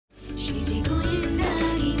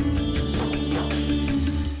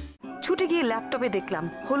ল্যাপটপে দেখলাম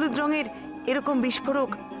হলুদ রঙের এরকম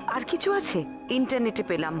বিস্ফোরক আর কিছু আছে। ইন্টারনেটে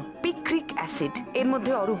পেলাম পিক্রিক অ্যাসিড, এর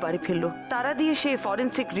মধ্যে অরূপ বাড়ি ফেললো। তারা দিয়ে সে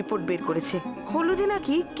ফরেন্সিক রিপোর্ট বের করেছে। হলুদে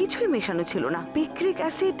নাকি কিছুই মেশানো ছিল না, পিক্রিক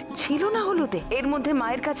অ্যাসিড ছিল না হলুদে। এর মধ্যে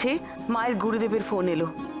মায়ের কাছে মায়ের গুরুদেবের ফোন এলো।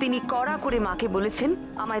 তিনি কড়া করে মাকে বলেছেন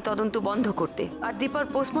আমায় তদন্ত বন্ধ করতে। আর দীপার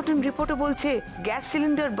পোস্টমর্টম রিপোর্টও বলছে গ্যাস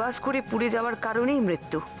সিলিন্ডার বাস করে পুড়ে যাওয়ার কারণেই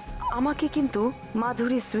মৃত্যু। আমাকে কিন্তু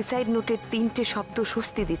মাধুরীর সুইসাইড নোটের 3টে শব্দ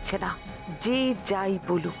স্বস্তি দিচ্ছে না। যে যাই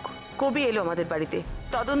বলুক, কবি এলো আমাদের বাড়িতে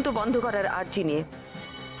তদন্ত বন্ধ করার আর্জি নিয়ে।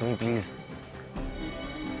 তুমি প্লিজ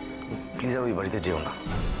প্লিজ ওই বাড়িতে যেও না।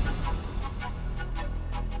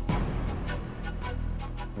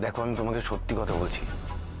 দেখো, আমি তোমাকে সত্যি কথা বলছি,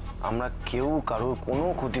 আমরা কেউ কারোর কোনো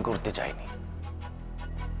ক্ষতি করতে চাইনি।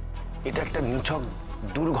 এটা একটা নিছক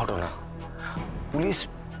দুর্ঘটনা। পুলিশ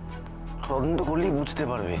তদন্ত করলেই বুঝতে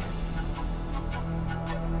পারবে।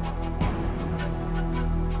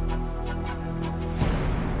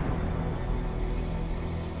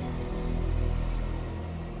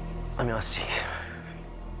 আমি আসছি।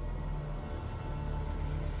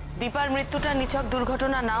 দীপার মৃত্যুটা নিছক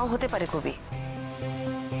দুর্ঘটনা নাও হতে পারে কবি।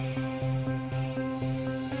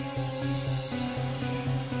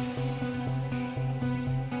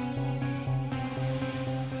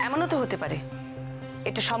 এমনও তো হতে পারে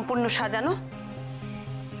এটা সম্পূর্ণ সাজানো,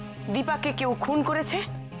 দীপাকে কেউ খুন করেছে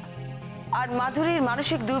আর মাধুরীর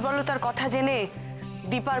মানসিক দুর্বলতার কথা জেনে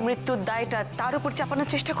দীপার মৃত্যুর দায়টা তার উপর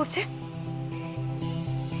চাপানোর চেষ্টা করছে।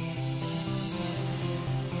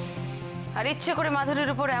 আর ইচ্ছে করে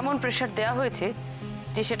মাধুরীর উপর এমন প্রেশার দেওয়া হয়েছে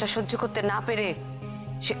যে সেটা সহ্য করতে না পেরে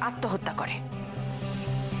সে আত্মহত্যা করে।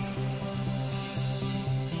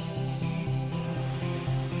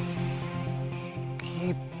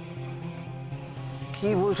 কি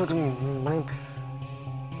বলছো তুমি? মানে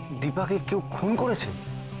দীপাকে কেউ খুন করেছে?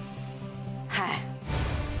 হ্যাঁ,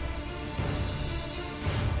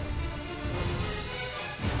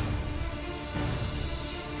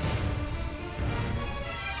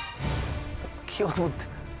 কি অদ্ভুত!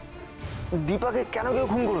 দীপাকে কেন কেউ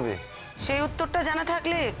খুন করবে? সেই উত্তরটা জানা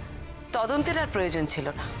থাকলে তদন্তের আর প্রয়োজন ছিল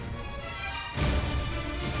না।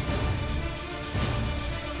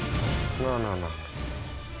 না না না,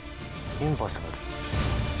 ইম্পসিবল।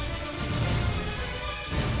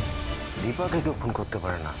 দীপাকে কেউ খুন করতে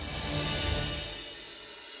পারে না।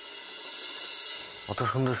 অত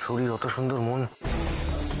সুন্দর শরীর, অত সুন্দর মন।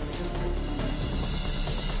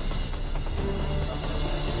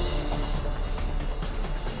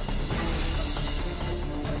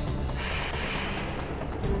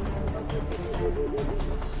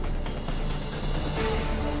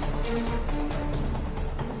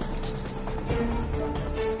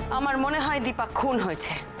 আমার মনে হয় দীপা খুন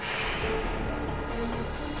হয়েছে।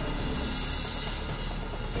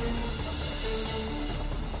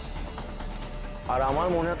 আর আমার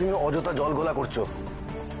মনে হয় তুমি অযথা জল ঘোলা করছো।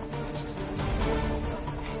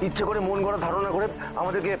 ইচ্ছে করে মন গড়া ধারণা করে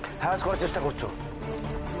আমাদেরকে হ্যারাস করার চেষ্টা করছো।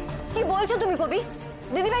 কি বলছো তুমি কবি?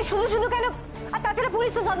 দিদিভাই শুধু শুধু কেন? আর তাছাড়া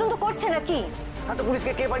পুলিশ তো তদন্ত করছে নাকি? হ্যাঁ, তো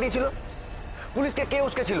পুলিশকে কে পাঠিয়েছিল? পুলিশকে কে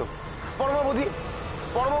উস্কেছিল? পরমাবধি।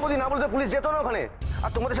 পরমাবধি না বলতে পুলিশ যেত না ওখানে।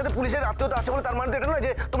 আর তোমাদের সাথে পুলিশের আত্মীয়তা আছে বলে তার মানে এটা নয়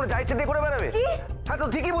যে তোমরা যা ইচ্ছে দিয়ে করে বেড়াবে। হ্যাঁ, তো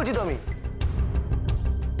ঠিকই বলছি তো আমি।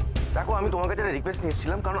 দেখো, আমি তোমার কাছে রিকোয়েস্ট নিয়ে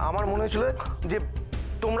এসেছিলাম কারণ আমার মনে হয়েছিল যে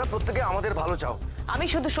তোমরা প্রত্যেকে আমাদের ভালো চাও। আমি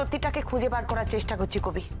শুধু সত্যিটাকে খুঁজে বার করার চেষ্টা করছি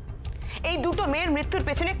কবি। এই দুটো মেয়ের মৃত্যুর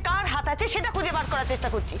পেছনে কার হাত আছে সেটা খুঁজে বার করার চেষ্টা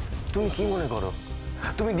করছি। তুমি কি মনে করো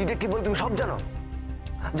তুমি ডিটেকটিভ বলে তুমি সব জানো?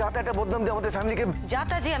 যাতে একটা বদনাম দিয়ে আমাদের ফ্যামিলিকে।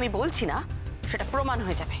 যাতা যে আমি বলছি না সেটা প্রমাণ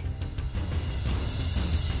হয়ে যাবে।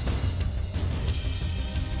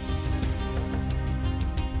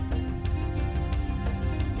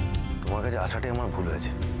 তোমার কাছে আসাটাই আমার ভুল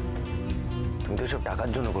হয়েছে। তুমি তো সব টাকার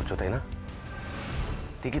জন্য করছো, তাই না?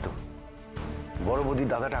 ঠিকই তো। বড় বৌদির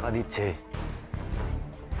দাদা টাকা দিচ্ছে,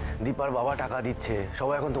 দীপার বাবা টাকা দিচ্ছে,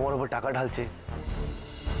 সবাই এখন তোমার উপর টাকা ঢালছে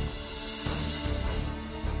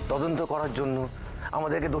তদন্ত করার জন্য,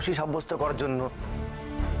 আমাদেরকে দোষী সাব্যস্ত করার জন্য।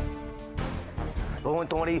 এবং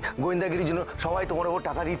তোমার এই গোয়েন্দাগিরির জন্য সবাই তোমার উপর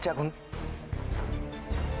টাকা দিচ্ছে এখন।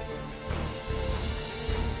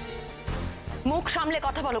 মুখ সামলে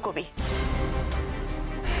কথা বলো কবি।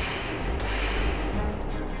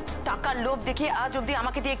 টাকার লোভ দেখিয়ে আজ অব্দি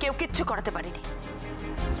আমাকে দিয়ে কেউ কিচ্ছু করাতে পারেনি।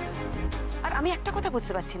 আর আমি একটা কথা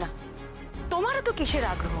বুঝতে পারছি না, তোমারও তো কিসের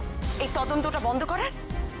আগ্রহ এই তদন্তটা বন্ধ করার?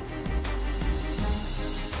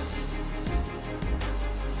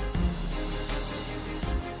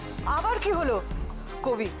 আবার কি হলো?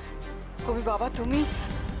 কবি কবি বাবা, তুমি?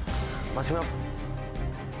 মাসিমা,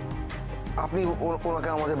 আপনি ওনাকে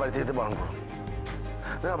আমাদের বাড়িতে যেতে বারণ করুন।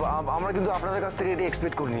 আমরা কিন্তু আপনাদের কাছ থেকে এটা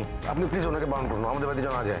এক্সপেক্ট করিনি। আপনি প্লিজ ওনাকে বারণ করুন, আমাদের বাড়িতে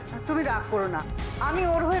জানা যায়। তুমি রাগ করো না, আমি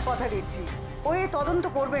ওর হয়ে কথা দিচ্ছি, ও এই তদন্ত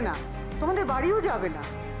করবে না, তোমাদের বাড়িও যাবে না।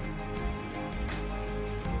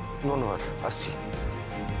 ধন্যবাদ, আসছি।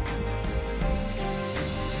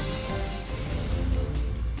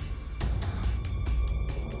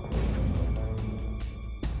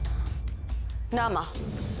 না মা,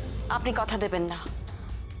 আপনি কথা দেবেন না,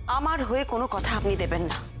 আমার হয়ে কোনো কথা আপনি দেবেন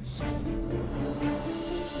না।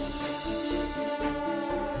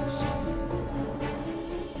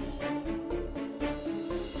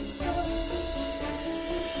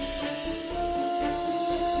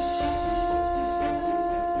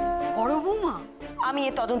 বড় বৌমা, আমি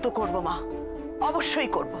এ তদন্ত করব মা, অবশ্যই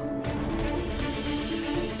করব।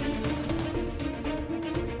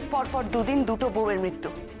 পরপর দুদিন দুটো বউয়ের মৃত্যু,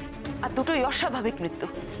 আর দুটোই অস্বাভাবিক মৃত্যু।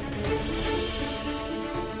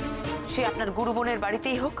 সে আপনার গুরু বোনের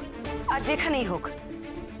বাড়িতেই হোক আর যেখানেই হোক,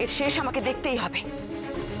 এর শেষ আমাকে দেখতেই হবে।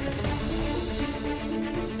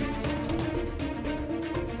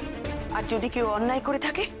 আর যদি কেউ অন্যায় করে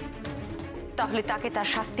থাকে তাহলে তাকে তার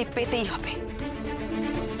শাস্তি পেতেই হবে।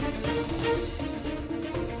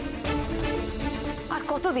 আর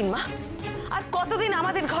কতদিন মা, আর কতদিন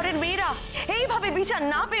আমাদের ঘরের মেয়েরা এইভাবে বিচার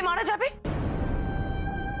না পেয়ে মারা যাবে?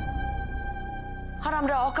 আর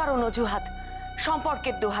আমরা অকারণ অজুহাত,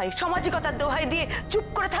 সম্পর্কের দোহাই, সামাজিকতার দোহাই দিয়ে চুপ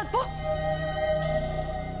করে থাকবো?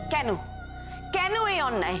 কেন কেন এই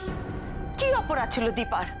অন্যায়? কি অপরাধ ছিল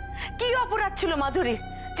দীপার, কি অপরাধ ছিল মাধুরীর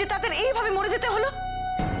যে তাদের এইভাবে মরে যেতে হলো?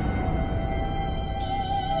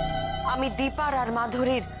 আমি দীপার আর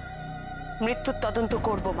মাধুরীর মৃত্যুর তদন্ত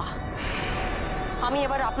করব মা। আমি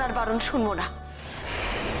এবার আপনার বারণ শুনবো না।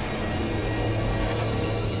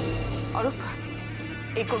 অরূপ,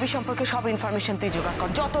 এই কবি সম্পর্কে সব ইনফরমেশন তুই জোগাড় কর,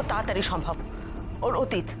 যত তাড়াতাড়ি সম্ভব। ওর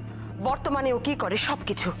অতীত, বর্তমানে ও কি করে,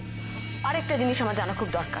 সবকিছু। আরেকটা জিনিস আমার জানা খুব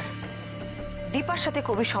দরকার, দীপার সাথে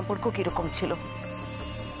কবির সম্পর্ক কিরকম ছিল,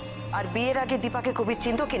 আর বিয়ের আগে দীপাকে কবি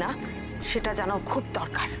চিনতো কিনা সেটা জানাও খুব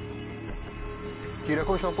দরকার।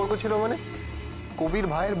 কিরকম সম্পর্ক ছিল মানে? কবির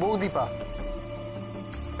ভাইয়ের বউ দীপা,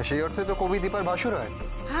 সেই অর্থে তো কবি দীপার ভাসুর হয়।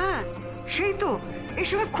 হ্যাঁ সেই তো, এর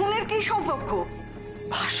সঙ্গে খুনের কি সম্পর্ক?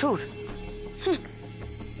 ভাসুর?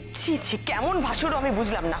 ছি ছি, কেমন ভাসুর আমি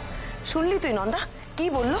বুঝলাম না। শুনলি তুই নন্দা কি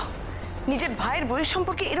বললো? নিজের ভাইয়ের বউয়ের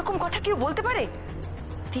সম্পর্কে এরকম কথা কেউ বলতে পারে?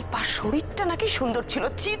 দীপার শরীরটা নাকি সুন্দর ছিল।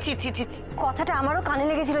 ছি ছি ছি ছি। কথাটা আমারও কানে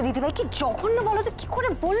লেগেছিল দিদিভাই, কি জঘন্য বলো তো, কি করে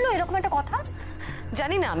বললো এরকম একটা কথা?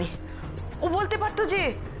 জানি না আমি, ও বলতে পারতো যে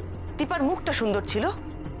দীপার মুখটা সুন্দর ছিল,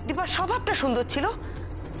 দীপার স্বভাবটা সুন্দর ছিল,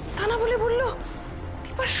 তা না বলে বললো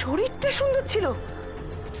দীপার শরীরটা সুন্দর ছিল।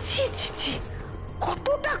 ছি ছি ছি,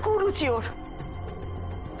 কতটা কুরুচি ওর।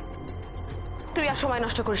 তুই আর সময়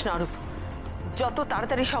নষ্ট করিস না অরূপ, যত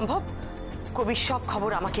তাড়াতাড়ি সম্ভব কবির সব খবর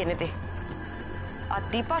আমাকে এনে দে, আর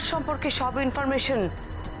দীপার সম্পর্কে সব ইনফরমেশন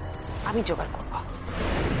আমি জোগাড় করব।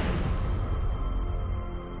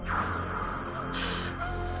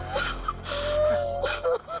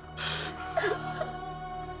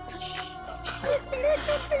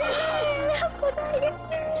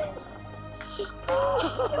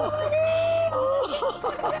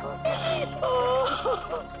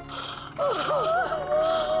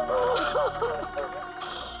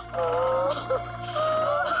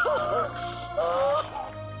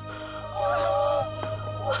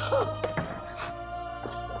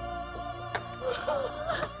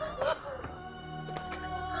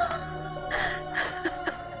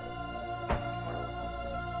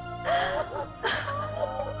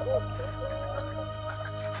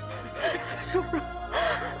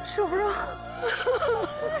 শুভ্র,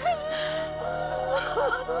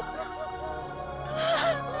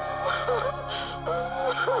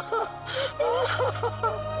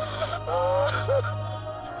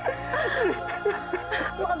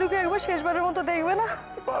 মাধুকে একবার শেষবারের মতো দেখবে না?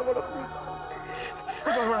 পারবো না, প্লিজ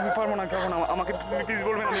পারবো না, আমি পারবো না। কেমন আমাকে প্লিজ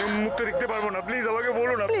বলবেন, আমি মুখটা দেখতে পারবো না, প্লিজ আমাকে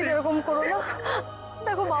বলো না। প্লিজ এরকম করো না,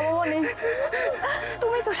 দেখো মা বাবা নেই,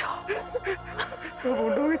 তুমি তো সব।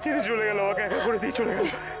 বন্ধুকে ছেড়ে চলে গেল, আমাকে একা করে দিয়ে চলে গেল।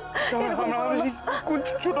 আমরা কোন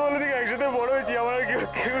ছোটবেলা থেকে একসাথে বড় হয়েছি, আমার আর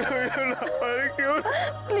কেউ রইল না, আমার কেউ।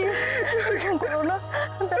 প্লিজ এরকম করো না,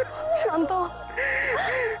 শান্ত।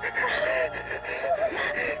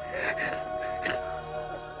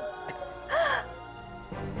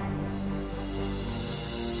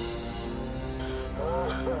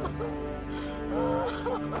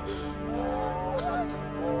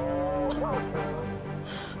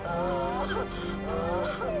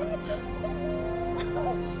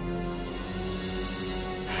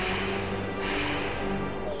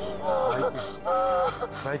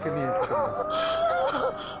 ভাইকে নিয়ে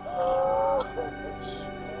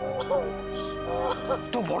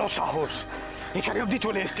কত বড় সাহস, এখানে অবধি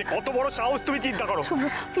চলে এসছে, কত বড় সাহস তুমি চিন্তা করো।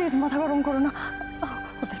 প্লিজ মাথা গরম করো না,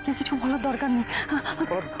 ওদেরকে কিছু বলার দরকার নেই।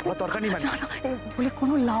 বলার দরকার নেই মানে? বলে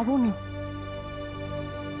কোনো লাভও নেই।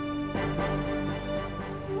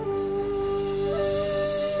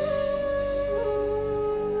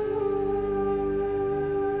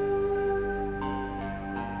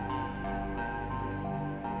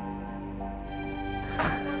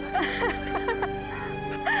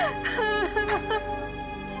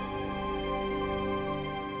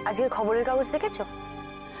 আজকের খবরের কাগজ দেখেছো?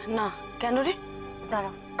 না, কেন রে?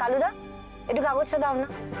 দাঁড়াও, কালুদা একটু কাগজটা দাও না।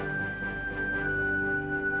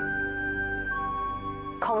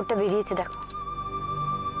 খবরটা বেরিয়েছে দেখো।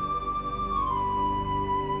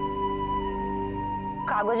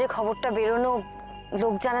 কাগজে খবরটা বেরোনো,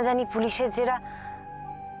 লোক জানাজানি, পুলিশের জেরা,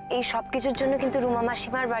 এই সব কিছুর জন্য কিন্তু রুমা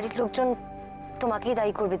মাসিমার বাড়ির লোকজন তোমাকেই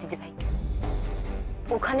দায়ী করবে দিদিভাই।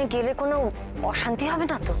 ওখানে গেলে কোনো অশান্তি হবে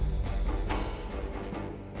না তো?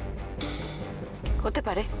 হতে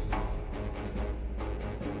পারে।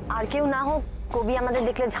 আর কেউ না হোক, কবি আমাদের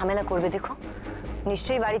দেখলে ঝামেলা করবে। দেখো,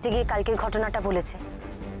 নিশ্চয়ই বাড়িতে গিয়ে কালকের ঘটনাটা বলেছে।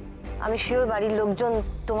 আমি শিওর বাড়ির লোকজন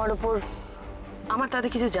তোমার উপর। আমার তাতে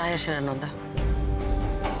কিছু যায় আসে না নন্দা।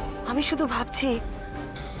 আমি শুধু ভাবছি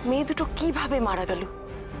মেয়ে দুটো কিভাবে মারা গেল,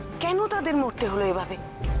 কেন তাদের মরতে হলো এভাবে?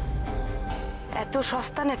 এত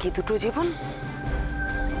সস্তা নাকি দুটো জীবন?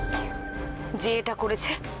 যে এটা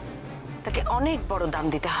করেছে তাকে অনেক বড় দাম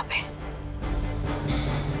দিতে হবে,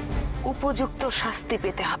 উপযুক্ত শাস্তি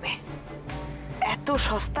পেতে হবে। এত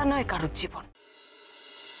সস্তা নয় কারোর জীবন।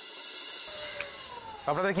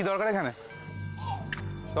 আপনাদের কি দরকার এখানে?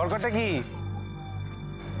 দরকারটা কি?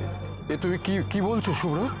 এ তুমি কি বলছো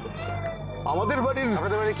শুভ্র? আমাদের বাড়ির,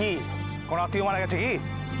 আপনাদের বাড়ি কি কোন আত্মীয় মারা গেছে কি?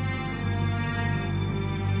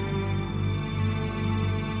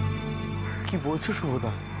 কি বলছো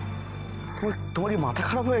শুভদা? তোমার কি মাথা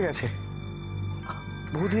খারাপ হয়ে গেছে?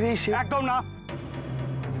 বৌদির এই একদম না,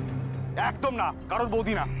 একদম না। কারোর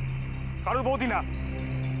বৌদি না, কারোর বৌদি না।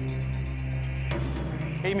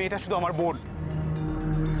 এই মেয়েটা শুধু আমার বোন,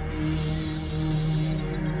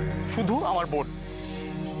 শুধু আমার বোন।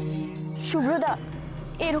 শুভ্রদা,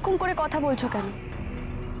 এরকম করে কথা বলছো কেন?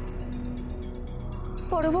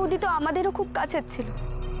 বড় বৌদি তো আমাদেরও খুব কাছের ছিল,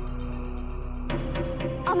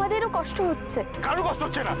 আমাদেরও কষ্ট হচ্ছে। কারোর কষ্ট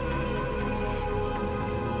হচ্ছে না,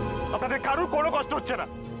 আপনাদের কারোর কোনো কষ্ট হচ্ছে না।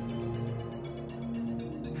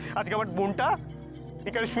 আজকে আমার বোনটা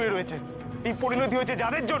এখানে শুয়ে রয়েছে, এই পরিণতি হয়েছে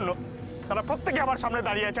যাদের জন্য, তারা প্রত্যেকে আমার সামনে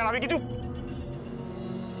দাঁড়িয়ে আছে, আর আমি কিছু।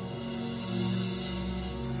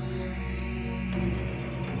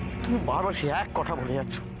 তুমি বারবার সে এক কথা বলে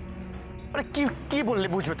যাচ্ছ। আরে কি বললে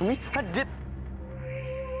বুঝবে তুমি? হ্যাঁ, যে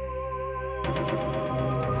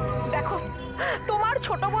দেখো, তোমার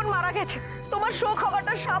ছোট বোন মারা গেছে, তোমার শোক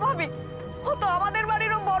হওয়াটা স্বাভাবিক। ও তো আমাদের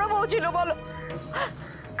বাড়িরও বড় বউ ছিল, বলো।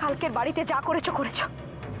 কালকের বাড়িতে যা করেছো করেছো,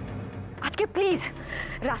 আজকে প্লিজ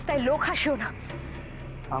রাস্তায় লোক হাসিও না।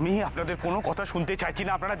 আমি আপনাদের কোনো কথা শুনতে চাইছি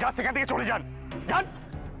না, আপনারা জাস্ট এখান থেকে চলে যান, যান।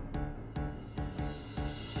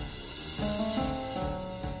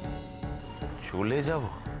 চলে যাব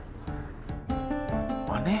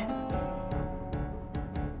মানে?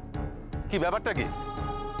 কি ব্যাপারটা কি?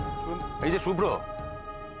 এই যে শুভ্র,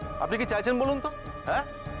 আপনি কি চাইছেন বলুন তো? হ্যাঁ,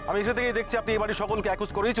 আমি এসে থেকেই দেখছি আপনি এই বাড়ির সকলকে অ্যাকুজ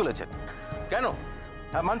করেই চলেছেন। কেন?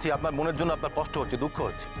 হ্যাঁ, মানছি আপনার মনের জন্য আপনার কষ্ট হচ্ছে, দুঃখ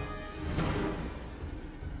হচ্ছে,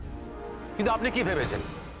 কিন্তু আপনি কি ভেবেছেন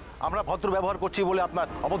আমরা ভদ্র ব্যবহার করছি বলে আপনার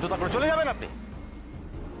অবদ্ধতা করে চলে যাবেন আপনি?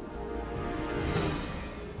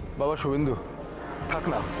 বাবা শুভেন্দু,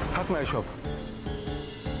 থাক না এসব।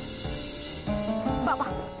 বাবা,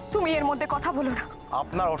 তুমি এর মধ্যে কথা বলো না।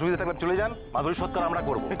 আপনার অসুবিধা থাকলে চলে যান, মাধুরী সৎকার আমরা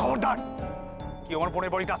করবো। খবরদার, কেউ আমার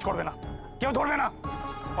বোনের বডি টাচ করবে না, কেউ ধরবে না।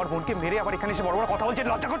 আমার বোনকে মেরে আবার এখানে এসে বড় বড় কথা বলছেন,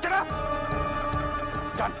 লজ্জা করছে না?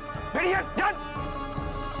 যান, বেরিয়ে যান।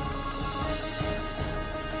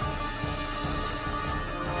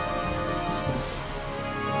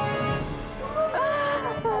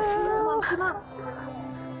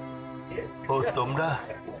 ও তোমরা?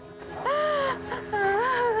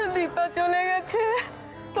 দীপা চলে গেছে,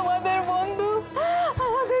 তোমাদের বন্ধু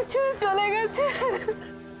আমাদের ছেড়ে চলে গেছে।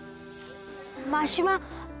 মাসিমা,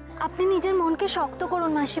 আপনি নিজের মনকে শক্ত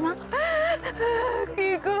করুন মাসিমা। কি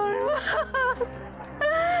করব?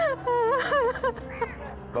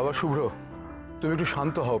 বাবা শুভ্র, তুমি একটু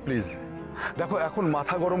শান্ত হও প্লিজ। দেখো, এখন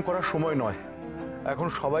মাথা গরম করার সময় নয়, এখন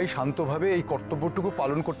সবাই শান্তভাবে এই কর্তব্যটুকু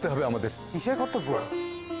পালন করতে হবে আমাদের। কিসের কর্তব্য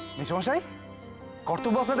মেসমশাই?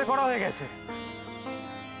 কর্তব্য আপনাদের করা হয়ে গেছে।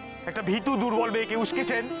 একটা ভীতু দুর্বল মেয়েকে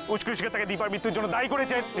উস্কেছেন, উস্কে তাকে দীপার মৃত্যুর জন্য দায়ী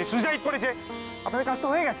করেছেন, সুইসাইড করেছে। আপনাদের কাজ তো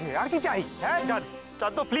হয়ে গেছে, আর কি চাই? হ্যাঁ, যান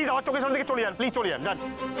যান তো প্লিজ, আমার চোখের সামনে থেকে চলে যান, প্লিজ চলে যান, যান।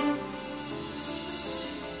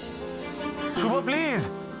 শুভ প্লিজ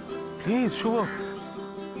প্লিজ, শুভ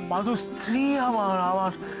মাধু স্ত্রী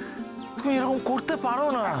আমার তুমি এরকম করতে পারো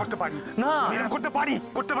না। করতে পারি না, এরকম করতে পারি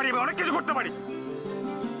অনেক কিছু করতে পারি।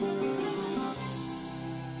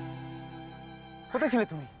 কোথায় ছিলে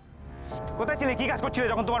তুমি? কোথায় ছিলে? কি কাজ করছিলে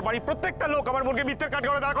যখন তোমার বাড়ির প্রত্যেকটা লোক আমার বোনকে মিথ্যের কাজ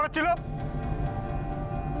করে দাঁড় করাচ্ছিল?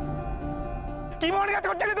 কি মন কাজ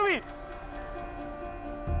করছিলে তুমি?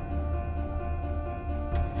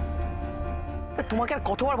 তোমাকে আর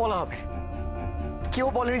কতবার বলা হবে? কেউ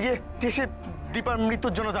বলেনি যে সে দীপার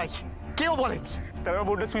মৃত্যুর জন্য দায়ী, কেউ বলেনি। তারপর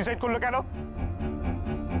বোনটা সুইসাইড করলো কেন?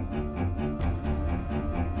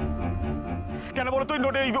 কেন বলো তো?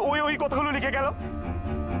 নোটে ওই কথাগুলো লিখে গেল।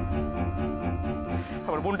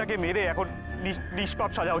 আমার বোনটাকে মেরে এখন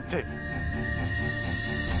নিষ্পাপ সাজা হচ্ছে।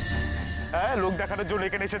 হ্যাঁ, লোক দেখানোর জন্য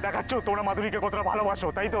এখানে এসে দেখাচ্ছ তোমরা মাধুরীকে কতটা ভালোবাসো,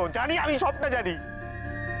 তাই তো? জানি, আমি সবটা জানি।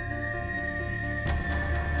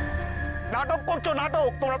 নাটক করছো,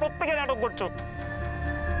 নাটক। তোমরা প্রত্যেকে নাটক করছো।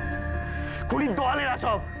 খুনির দল এরা,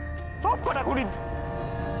 সব কটা খুনি।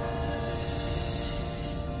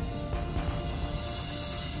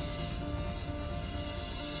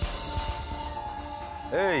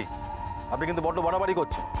 এই, আপনি কিন্তু বড্ড বাড়াবাড়ি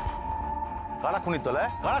করছেন। কারা খুনির দল?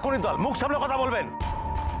 কারা খুনির দল? মুখ সামলে কথা বলবেন।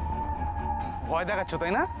 ভয় দেখাচ্ছ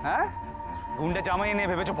তাই না? হ্যাঁ, গুন্ডা জামাই এনে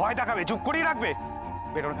ভেবেছো ভয় দেখাবে, চুপ করেই রাখবে?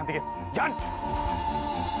 বেরোন এখান থেকে, যান।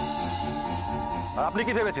 আর আপনি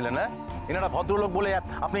কি ভেবেছিলেন? হ্যাঁ, এনারা ভদ্রলোক বলে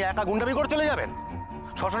আপনি একা গুন্ডামি করে চলে যাবেন?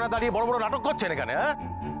 শ্মশানে দাঁড়িয়ে বড় বড় নাটক করছেন এখানে? হ্যাঁ,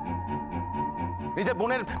 নিজের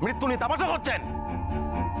বোনের মৃত্যু নিয়ে তামাশা করছেন।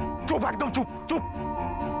 চুপ, একদম চুপ চুপ।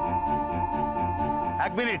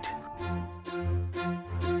 1 মিনিট।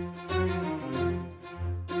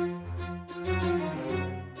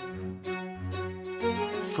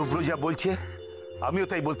 শুভ্র যা বলছে আমিও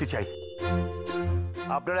তাই বলতে চাই।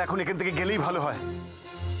 আপনারা এখন এখান থেকে গেলেই ভালো হয়।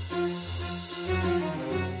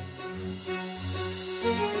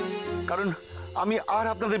 কারণ আমি আর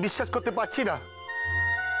আপনাদের বিশ্বাস করতে পারছি না।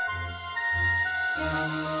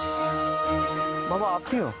 বাবা,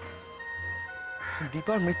 আপনিও?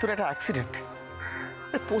 দীপার মৃত্যুর একটা অ্যাক্সিডেন্ট,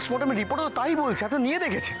 পোস্টমর্টমের রিপোর্টও তো তাই বলছে। আপনি নিয়ে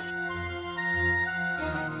দেখেছেন?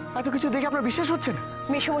 এত কিছু দেখে আপনার বিশ্বাস হচ্ছে না?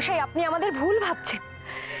 মেশমশাই, আপনি আমাদের ভুল ভাবছেন।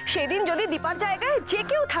 সেদিন যদি দীপার জায়গায় যে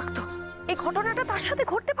কেউ থাকতো, এই ঘটনাটা তার সাথে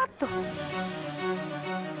ঘটতে পারতো।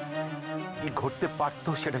 কি ঘটতে পারতো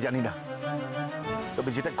সেটা জানি না, তবে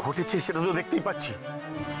যেটা ঘটেছে সেটা তো দেখতেই পাচ্ছি।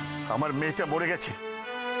 আমার মেয়েটা মরে গেছে,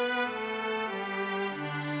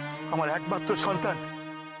 আমার একমাত্র সন্তান।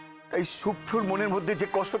 তাই শুভ্রর মনের মধ্যে যে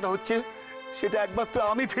কষ্টটা হচ্ছে সেটা একমাত্র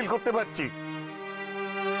আমি ফিল করতে পারছি।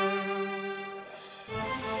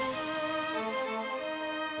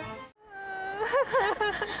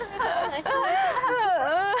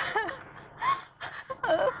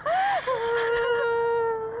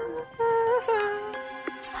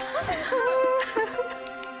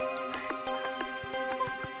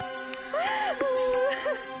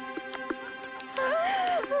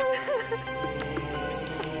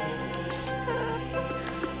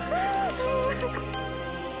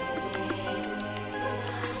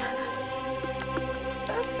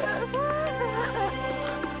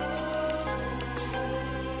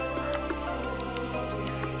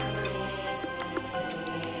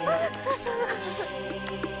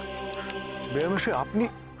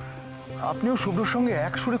 আপনিও শুভ্রর সঙ্গে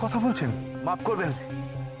এক সুরে কথা বলছেন? মাফ করবেন,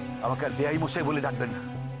 আমাকে আর বেআই মশাই বলে ডাকবেন না।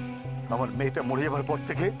 আমার মেয়েটা মরে যাবার পর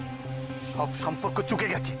থেকে সব সম্পর্ক চুকে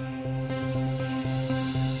গেছে।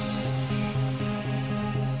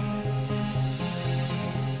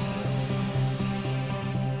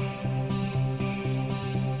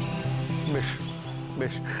 বেশ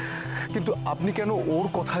বেশ, কিন্তু আপনি কেন ওর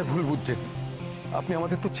কথায় ভুল বুঝছেন? আপনি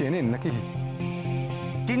আমাদের তো চেনেন নাকি?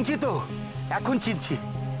 চিনছি তো, এখন চিনছি।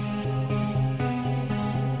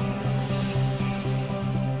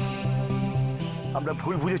 আমরা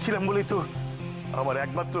ভুল বুঝেছিলাম বলেই তো আমার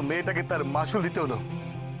একমাত্র মেয়েটাকে তার মাসুল দিতে হলো।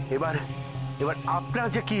 এবার আপনারা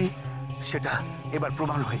যে কি সেটা এবার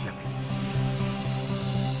প্রমাণ হয়ে যাবে।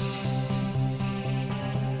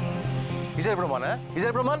 কিসের প্রমাণ? হ্যাঁ,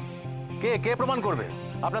 কিসের প্রমাণ? কে প্রমাণ করবে?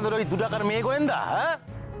 আপনাদের ওই 2 টাকার মেয়ে গোয়েন্দা? হ্যাঁ,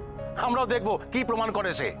 আমরাও দেখবো কি প্রমাণ করে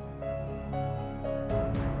সে।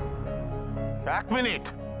 1 মিনিট।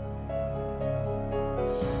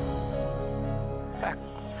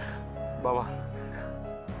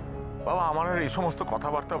 বাবা, আমার আর এই সমস্ত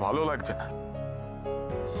কথাবার্তা ভালো লাগছে না।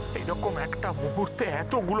 এইরকম একটা মুহূর্তে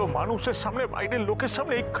এতগুলো মানুষের সামনে, বাইরের লোকের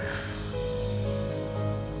সামনে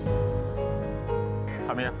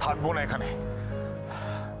আমি আর থাকবো না এখানে,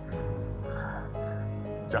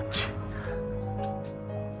 যাচ্ছি।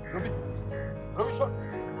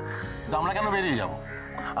 আমরা কেন বেরিয়ে যাব?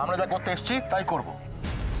 আমরা যা করতে এসেছি তাই করব।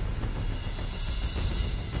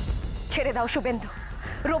 ছেড়ে দাও শুভেন্দু,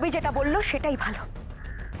 রবি যেটা বললো সেটাই ভালো।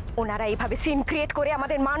 ওনারা এইভাবে সিন ক্রিয়েট করে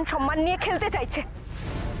আমাদের মান সম্মান নিয়ে খেলতে চাইছে।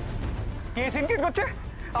 কে সিন ক্রিয়েট করছে?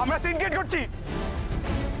 আমরা সিন ক্রিয়েট করছি?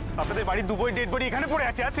 আপনাদের বাড়ির দুবোই ডেড বডি এখানে পড়ে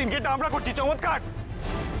আছে আর সিন ক্রিয়েটটা আমরা করছি। চমৎকার।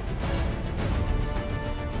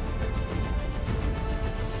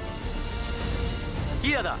 কি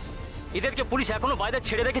দাদা, এদেরকে পুলিশ এখনো বাইরে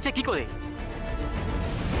ছেড়ে রেখেছে কি করে?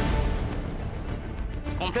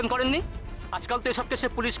 কমপ্লেন করেননি? আজকাল তো এসব কেসে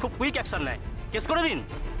পুলিশ খুব কুইক অ্যাকশন নেয়, কেস করে দিন।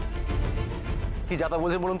 কি যাতা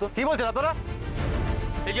বলছেন বলুন তো, কি বলছেন আপনারা?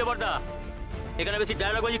 এই যে বড়দা, এখানে বেশি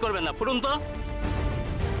ডায়লগবাজি করবেন না, ফুটুন তো।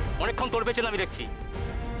 অনেকক্ষণ তোর পেছনে আমি দেখছি।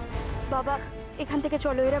 বাবা এখান থেকে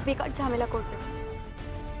চলো, এরা বেকার ঝামেলা করবে।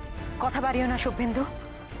 কথা বাড়িও না শুভেন্দু,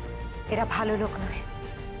 এরা ভালো লোক নয়।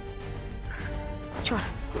 চল।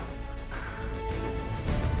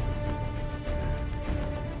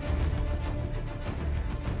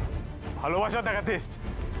 ভালোবাসা দেখাতে এসছে।